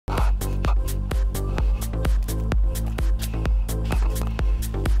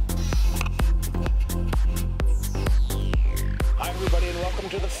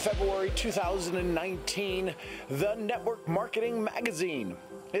February 2019, the Network Marketing Magazine.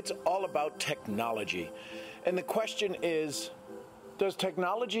 It's all about technology. And the question is, does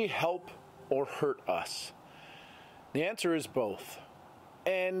technology help or hurt us? The answer is both.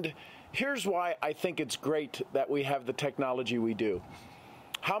 And here's why I think it's great that we have the technology we do.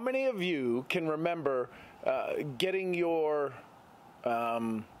 How many of you can remember getting your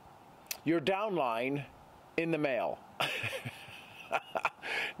downline in the mail?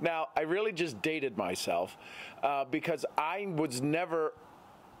 Now, I really just dated myself because I was never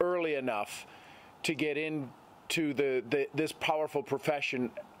early enough to get into this powerful profession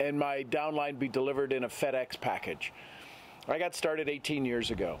and my downline be delivered in a FedEx package. I got started 18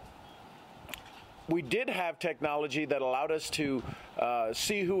 years ago. We did have technology that allowed us to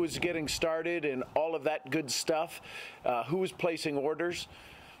see who was getting started and all of that good stuff, who was placing orders.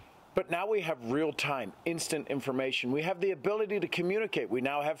 But now we have real-time, instant information. We have the ability to communicate. We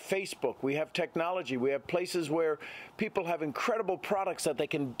now have Facebook. We have technology. We have places where people have incredible products that they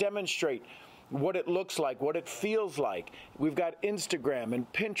can demonstrate what it looks like, what it feels like. We've got Instagram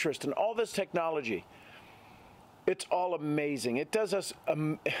and Pinterest and all this technology. It's all amazing. It does us,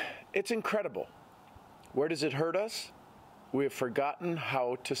 it's incredible. Where does it hurt us? We have forgotten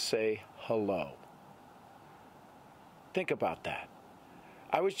how to say hello. Think about that.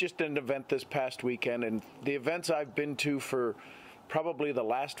 I was just at an event this past weekend, and the events I've been to for probably the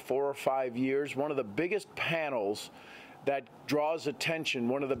last 4 or 5 years, one of the biggest panels that draws attention,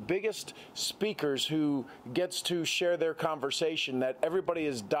 one of the biggest speakers who gets to share their conversation that everybody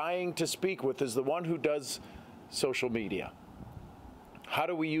is dying to speak with is the one who does social media. How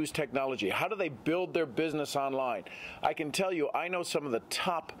do we use technology? How do they build their business online? I can tell you, I know some of the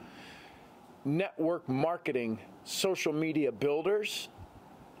top network marketing social media builders,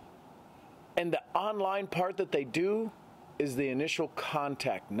 and the online part that they do is the initial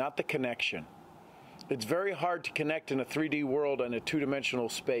contact, not the connection. It's very hard to connect in a 3D world and a two-dimensional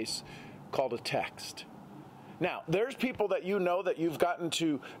space called a text. Now, there's people that you know that you've gotten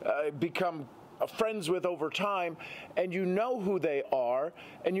to become friends with over time, and you know who they are,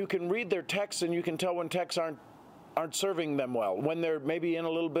 and you can read their texts and you can tell when texts aren't serving them well, when they're maybe in a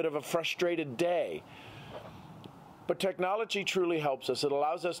little bit of a frustrated day. But technology truly helps us. It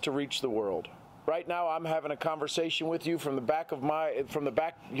allows us to reach the world. Right now, I'm having a conversation with you from the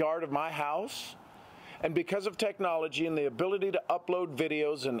backyard of my house. And because of technology and the ability to upload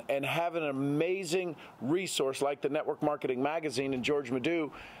videos and have an amazing resource like the Network Marketing Magazine and George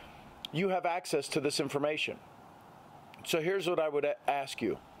Madu, you have access to this information. So here's what I would ask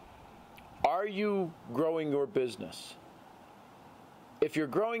you. Are you growing your business? If you're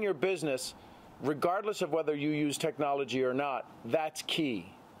growing your business, regardless of whether you use technology or not, that's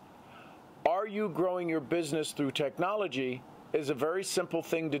key. Are you growing your business through technology is a very simple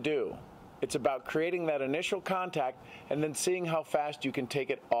thing to do. It's about creating that initial contact and then seeing how fast you can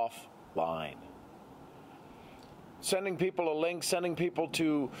take it offline. Sending people a link, sending people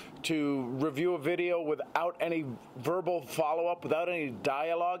to review a video without any verbal follow-up, without any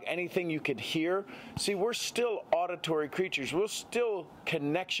dialogue, anything you could hear. See, we're still auditory creatures. We're still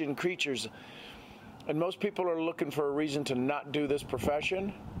connection creatures. And most people are looking for a reason to not do this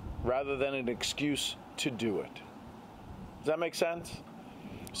profession rather than an excuse to do it. Does that make sense?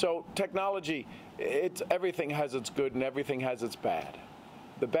 So technology, everything has its good and everything has its bad.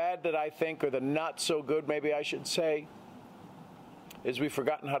 The bad that I think, or the not so good, maybe I should say, is we've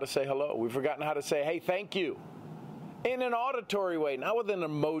forgotten how to say hello. We've forgotten how to say, hey, thank you, in an auditory way, not with an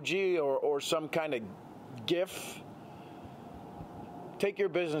emoji or some kind of GIF. Take your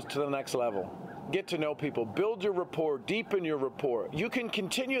business to the next level. Get to know people. Build your rapport. Deepen your rapport. You can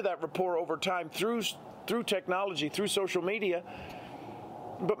continue that rapport over time through technology, through social media,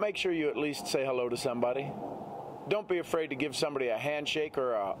 but make sure you at least say hello to somebody. Don't be afraid to give somebody a handshake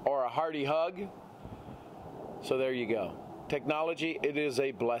or a hearty hug. So there you go. Technology, it is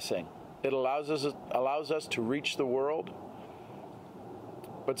a blessing. It allows us to reach the world.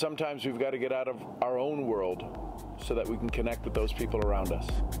 But sometimes we've got to get out of our own world so that we can connect with those people around us.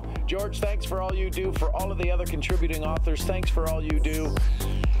 George, thanks for all you do. For all of the other contributing authors, thanks for all you do.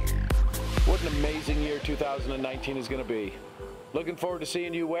 What an amazing year 2019 is going to be. Looking forward to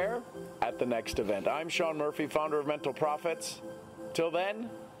seeing you where? At the next event. I'm Sean Murphy, founder of Mental Profits. Till then,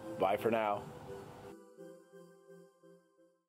 bye for now.